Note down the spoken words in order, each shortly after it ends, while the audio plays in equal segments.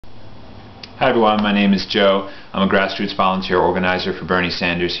Hi everyone, my name is Joe. I'm a grassroots volunteer organizer for Bernie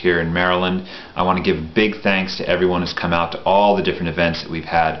Sanders here in Maryland. I want to give big thanks to everyone who's come out to all the different events that we've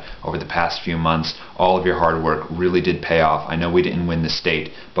had over the past few months. All of your hard work really did pay off. I know we didn't win the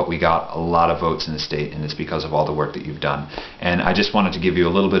state, but we got a lot of votes in the state, and it's because of all the work that you've done. And I just wanted to give you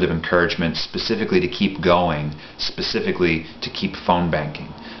a little bit of encouragement, specifically to keep going, specifically to keep phone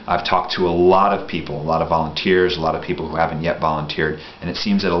banking. I've talked to a lot of people, a lot of volunteers, a lot of people who haven't yet volunteered, and it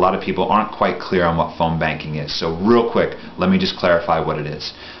seems that a lot of people aren't quite clear on what phone banking is. So real quick, let me just clarify what it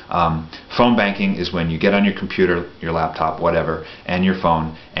is. Phone banking is when you get on your computer, your laptop, whatever, and your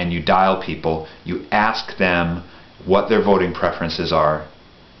phone, and you dial people, you ask them what their voting preferences are,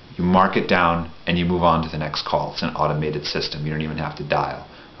 you mark it down, and you move on to the next call. It's an automated system. You don't even have to dial.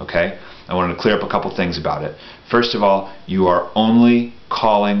 Okay? I wanted to clear up a couple things about it. First of all, you are only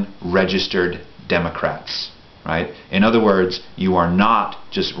calling registered Democrats, right? In other words, you are not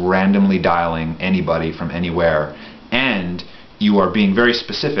just randomly dialing anybody from anywhere, and you are being very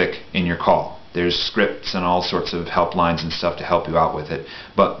specific in your call. There's scripts and all sorts of helplines and stuff to help you out with it,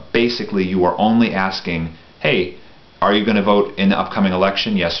 but basically you are only asking, hey, are you going to vote in the upcoming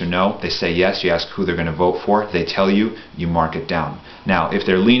election, yes or no? They say yes, you ask who they're going to vote for, they tell you, you mark it down. Now, if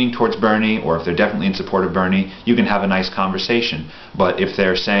they're leaning towards Bernie, or if they're definitely in support of Bernie, you can have a nice conversation. But if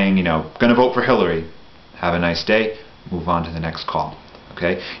they're saying, you know, going to vote for Hillary, have a nice day, move on to the next call.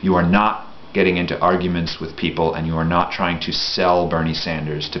 Okay? You are not getting into arguments with people, and you are not trying to sell Bernie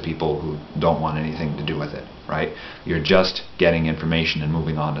Sanders to people who don't want anything to do with it, right? You're just getting information and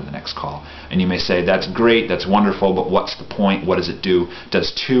moving on to the next call. And you may say, that's great, that's wonderful, but what's the point? What does it do? It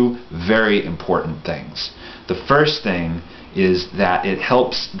does two very important things. The first thing is that it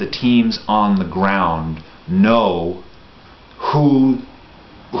helps the teams on the ground know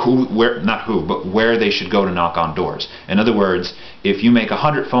where they should go to knock on doors. In other words, if you make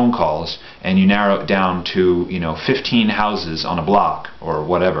 100 phone calls and you narrow it down to 15 houses on a block or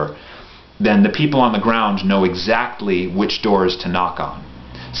whatever, then the people on the ground know exactly which doors to knock on.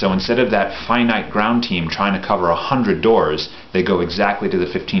 So instead of that finite ground team trying to cover 100 doors, they go exactly to the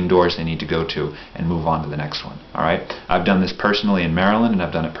 15 doors they need to go to and move on to the next one. All right? I've done this personally in Maryland, and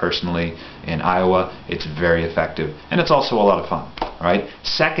I've done it personally in Iowa. It's very effective, and it's also a lot of fun. All right?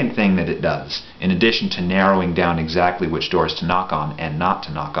 Second thing that it does, in addition to narrowing down exactly which doors to knock on and not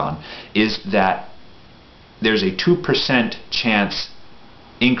to knock on, is that there's a 2% chance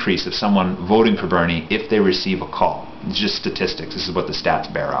increase of someone voting for Bernie if they receive a call. It's just statistics. This is what the stats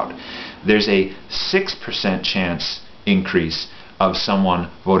bear out. There's a 6% chance increase of someone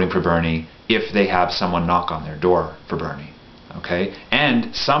voting for Bernie if they have someone knock on their door for Bernie. Okay?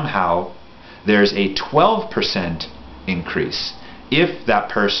 And somehow there's a 12% increase if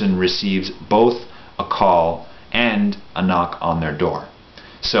that person receives both a call and a knock on their door.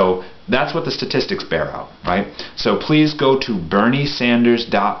 So that's what the statistics bear out, right? So please go to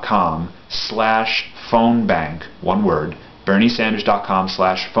berniesanders.com/phonebank, one word,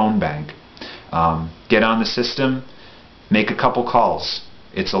 berniesanders.com/phonebank. Get on the system, make a couple calls.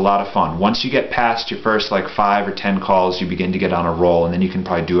 It's a lot of fun. Once you get past your first 5 or 10 calls, you begin to get on a roll, and then you can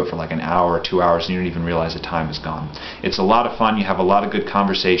probably do it for an hour or 2 hours, and you don't even realize the time is gone. It's a lot of fun. You have a lot of good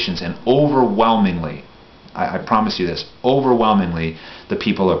conversations, and overwhelmingly, I promise you this, overwhelmingly, the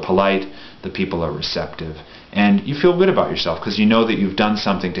people are polite, the people are receptive, and you feel good about yourself because you know that you've done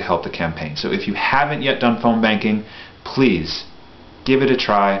something to help the campaign. So if you haven't yet done phone banking, please give it a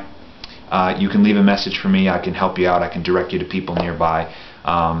try. You can leave a message for me. I can help you out. I can direct you to people nearby.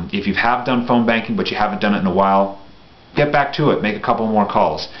 If you have done phone banking but you haven't done it in a while, get back to it. Make a couple more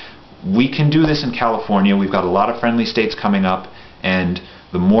calls. We can do this in California. We've got a lot of friendly states coming up, and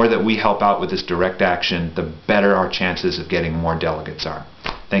the more that we help out with this direct action, the better our chances of getting more delegates are.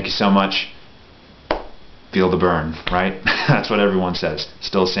 Thank you so much. Feel the burn, right? That's what everyone says.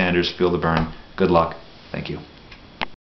 Still Sanders, feel the burn. Good luck. Thank you.